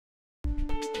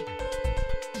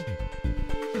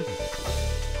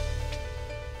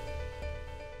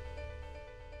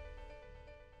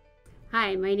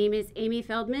Hi, my name is Amy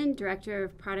Feldman, Director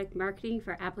of Product Marketing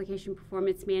for Application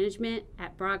Performance Management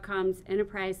at Broadcom's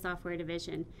Enterprise Software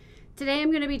Division. Today I'm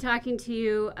going to be talking to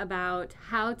you about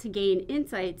how to gain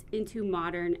insights into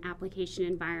modern application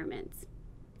environments.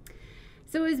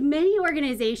 So as many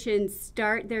organizations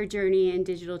start their journey in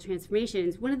digital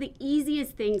transformations, one of the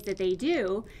easiest things that they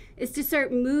do is to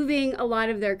start moving a lot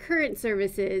of their current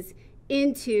services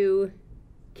into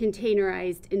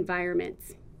containerized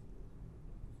environments.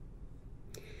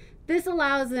 This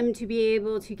allows them to be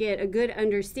able to get a good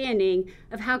understanding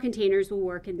of how containers will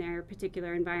work in their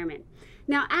particular environment.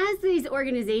 Now, as these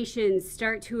organizations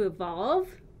start to evolve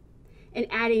and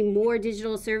adding more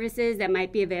digital services that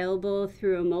might be available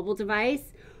through a mobile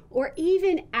device, or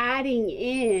even adding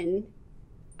in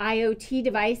IoT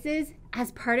devices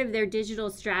as part of their digital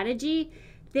strategy,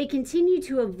 they continue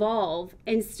to evolve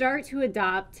and start to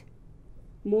adopt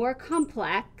more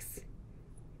complex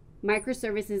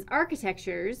microservices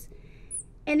architectures.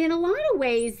 And in a lot of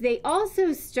ways, they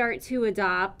also start to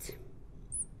adopt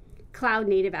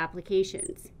cloud-native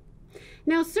applications.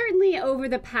 Now, certainly over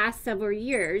the past several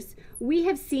years, we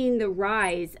have seen the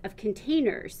rise of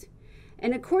containers.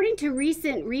 And according to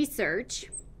recent research,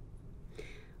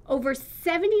 over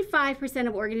 75%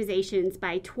 of organizations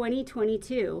by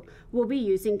 2022 will be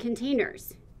using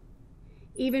containers.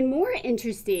 Even more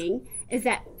interesting is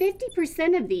that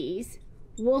 50% of these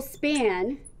will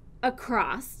span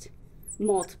across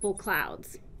multiple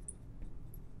clouds.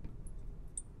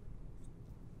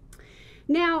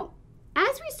 Now,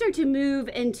 as we start to move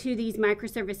into these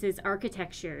microservices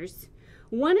architectures,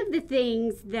 one of the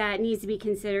things that needs to be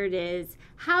considered is,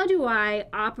 how do I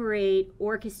operate,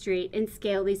 orchestrate, and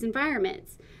scale these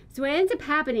environments? So what ends up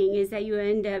happening is that you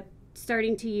end up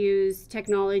starting to use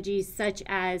technologies such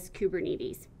as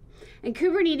Kubernetes. And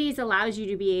Kubernetes allows you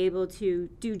to be able to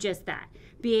do just that,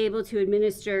 be able to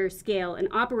administer, scale, and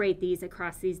operate these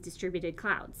across these distributed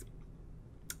clouds.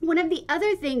 One of the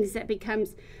other things that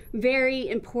becomes very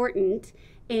important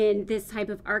in this type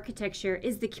of architecture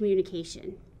is the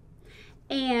communication.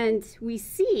 And we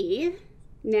see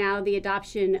now the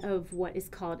adoption of what is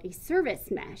called a service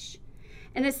mesh.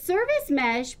 And a service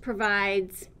mesh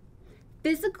provides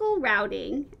physical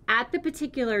routing at the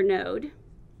particular node,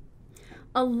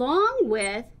 along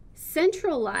with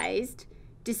centralized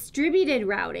distributed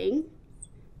routing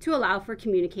to allow for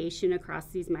communication across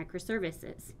these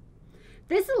microservices.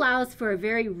 This allows for a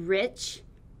very rich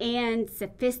and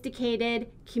sophisticated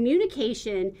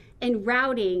communication and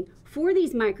routing for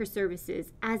these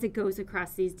microservices as it goes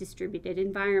across these distributed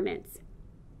environments.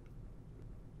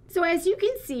 So as you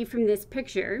can see from this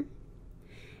picture,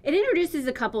 it introduces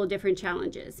a couple of different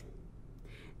challenges.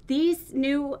 This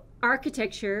new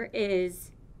architecture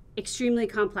is extremely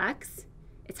complex,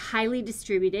 it's highly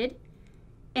distributed,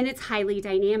 and it's highly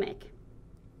dynamic.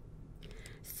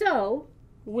 So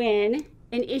when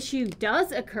an issue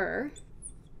does occur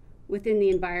within the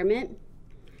environment,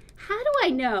 how do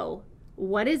I know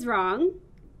what is wrong?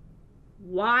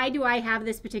 Why do I have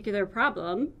this particular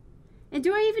problem? And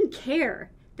do I even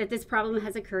care that this problem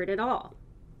has occurred at all?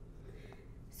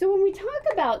 So when we talk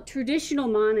about traditional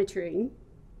monitoring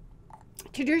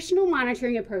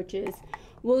approaches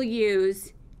will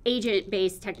use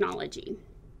agent-based technology.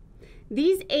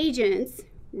 These agents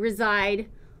reside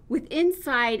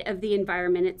inside of the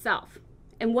environment itself.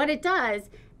 And what it does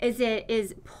is it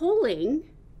is pulling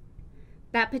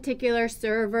that particular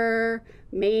server,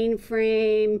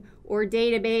 mainframe, or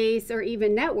database, or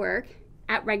even network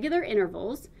at regular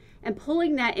intervals and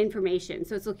pulling that information.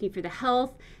 So it's looking for the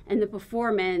health and the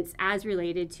performance as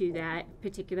related to that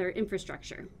particular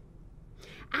infrastructure.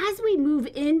 As we move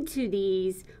into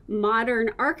these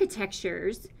modern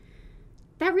architectures,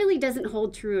 that really doesn't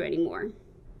hold true anymore.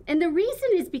 And the reason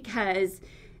is because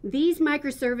these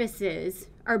microservices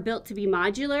are built to be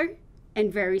modular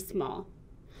and very small.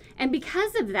 And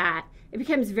because of that, it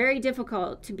becomes very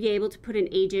difficult to be able to put an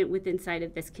agent within inside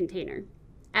of this container,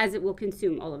 as it will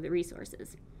consume all of the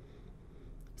resources.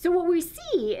 So what we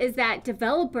see is that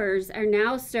developers are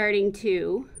now starting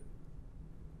to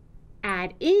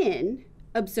add in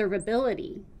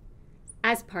observability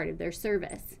as part of their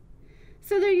service.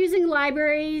 So they're using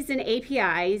libraries and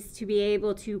APIs to be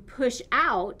able to push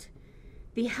out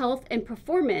the health and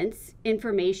performance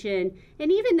information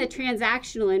and even the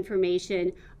transactional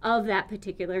information of that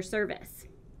particular service.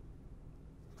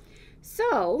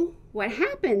 So what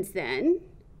happens then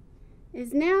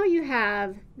is now you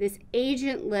have this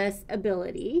agentless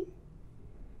ability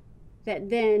that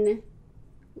then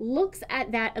looks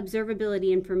at that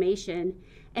observability information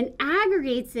and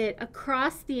aggregates it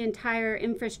across the entire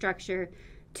infrastructure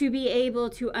to be able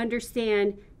to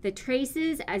understand the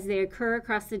traces as they occur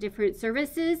across the different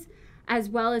services, as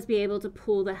well as be able to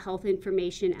pull the health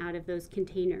information out of those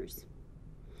containers.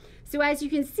 So as you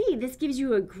can see, this gives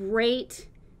you a great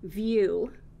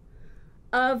view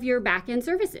of your backend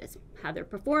services, how they're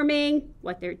performing,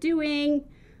 what they're doing,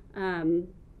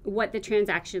 what the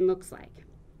transaction looks like.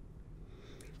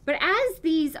 But as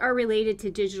these are related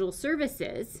to digital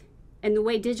services and the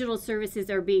way digital services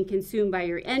are being consumed by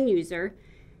your end user,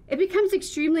 it becomes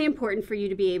extremely important for you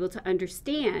to be able to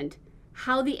understand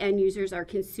how the end users are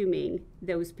consuming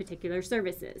those particular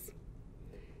services.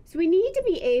 So we need to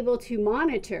be able to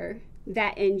monitor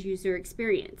that end user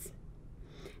experience.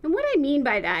 And what I mean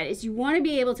by that is you want to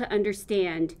be able to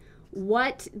understand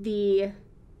what the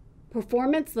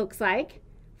performance looks like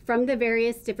from the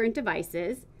various different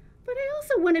devices, but I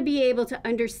also want to be able to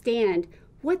understand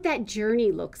what that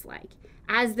journey looks like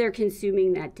as they're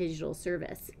consuming that digital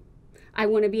service. I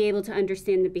want to be able to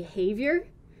understand the behavior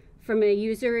from a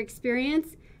user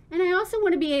experience, and I also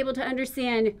want to be able to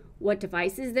understand what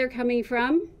devices they're coming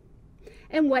from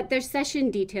and what their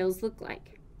session details look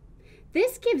like.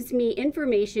 This gives me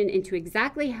information into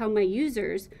exactly how my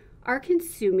users are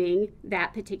consuming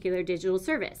that particular digital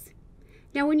service.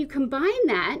 Now, when you combine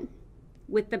that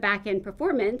with the back-end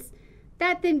performance,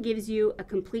 that then gives you a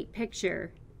complete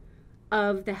picture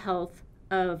of the health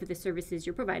of the services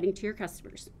you're providing to your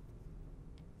customers.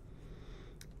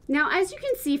 Now, as you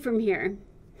can see from here,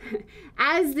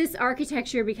 as this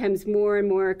architecture becomes more and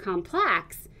more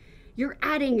complex, you're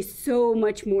adding so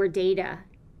much more data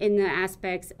in the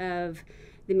aspects of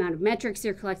the amount of metrics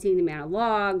you're collecting, the amount of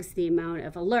logs, the amount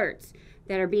of alerts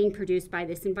that are being produced by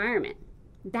this environment.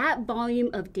 That volume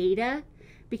of data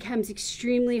becomes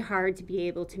extremely hard to be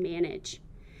able to manage.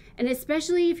 And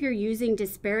especially if you're using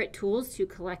disparate tools to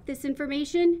collect this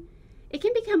information, it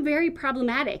can become very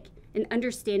problematic in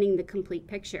understanding the complete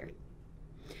picture.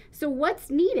 So what's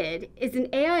needed is an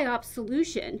AIOps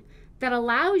solution that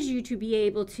allows you to be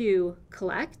able to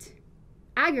collect,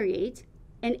 aggregate,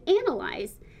 and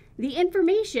analyze the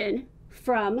information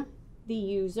from the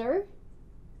user,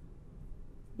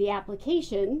 the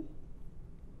application,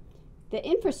 the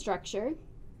infrastructure,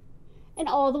 and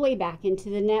all the way back into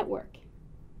the network.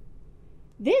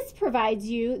 This provides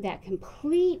you that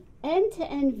complete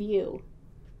end-to-end view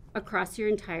across your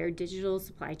entire digital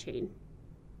supply chain.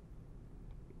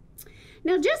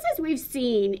 Now, just as we've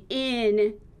seen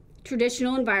in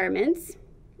traditional environments,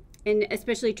 and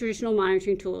especially traditional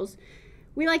monitoring tools,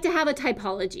 we like to have a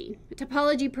typology. A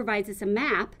typology provides us a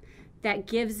map that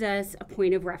gives us a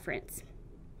point of reference.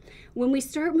 When we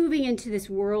start moving into this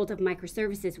world of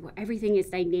microservices where everything is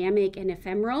dynamic and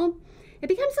ephemeral, it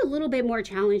becomes a little bit more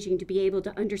challenging to be able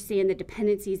to understand the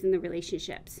dependencies and the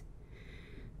relationships.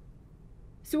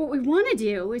 So what we want to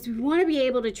do is we want to be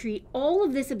able to treat all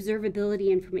of this observability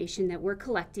information that we're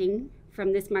collecting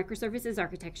from this microservices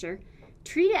architecture,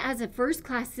 treat it as a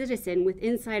first-class citizen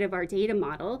inside of our data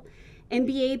model, and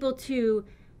be able to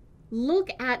look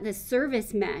at the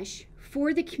service mesh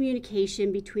for the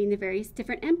communication between the various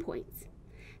different endpoints.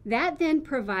 That then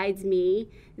provides me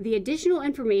the additional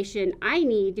information I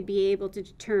need to be able to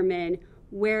determine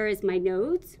where is my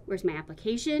nodes, where's my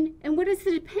application, and what is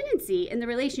the dependency in the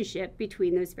relationship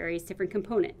between those various different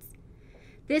components.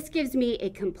 This gives me a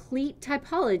complete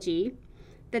typology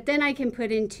that then I can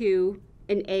put into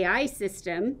an AI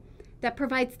system that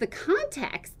provides the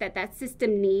context that that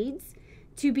system needs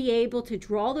to be able to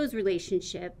draw those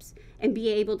relationships and be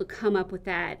able to come up with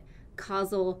that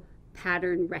causal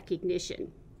pattern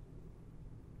recognition.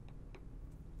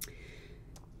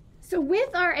 So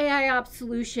with our AIOps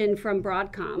solution from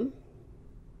Broadcom,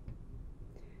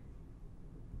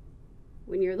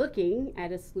 when you're looking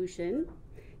at a solution,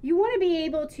 you want to be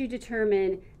able to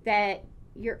determine that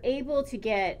you're able to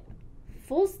get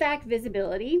full stack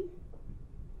visibility.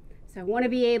 So I want to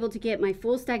be able to get my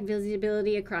full stack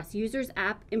visibility across users,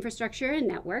 app, infrastructure, and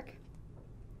network.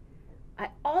 I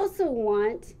also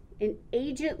want an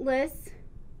agentless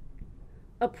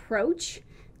approach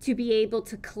to be able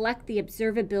to collect the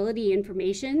observability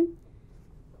information.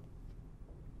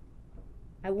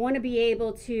 I want to be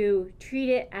able to treat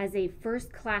it as a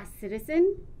first-class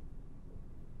citizen.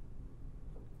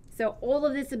 So all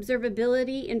of this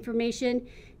observability information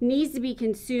needs to be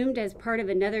consumed as part of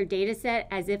another data set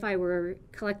as if I were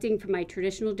collecting from my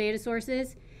traditional data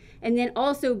sources, and then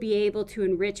also be able to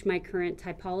enrich my current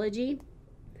typology.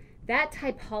 That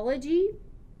typology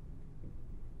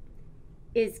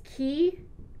is key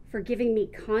for giving me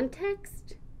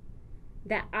context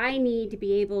that I need to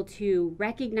be able to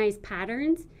recognize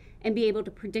patterns and be able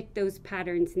to predict those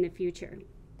patterns in the future.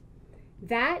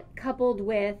 That, coupled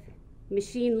with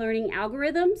machine learning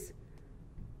algorithms,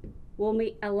 will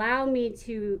allow me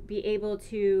to be able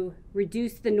to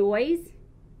reduce the noise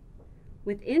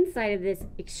with inside of this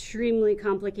extremely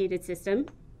complicated system.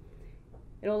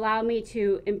 It'll allow me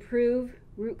to improve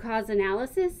root cause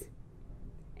analysis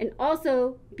and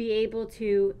also be able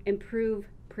to improve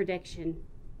prediction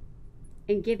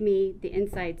and give me the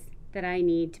insights that I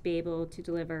need to be able to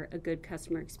deliver a good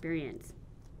customer experience.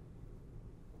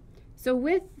 So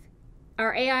with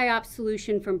our AIOps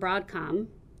solution from Broadcom,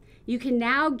 you can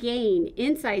now gain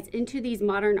insights into these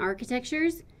modern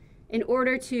architectures in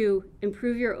order to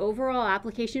improve your overall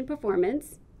application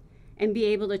performance and be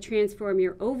able to transform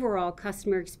your overall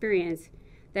customer experience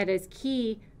that is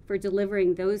key for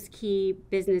delivering those key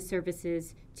business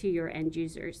services to your end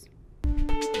users.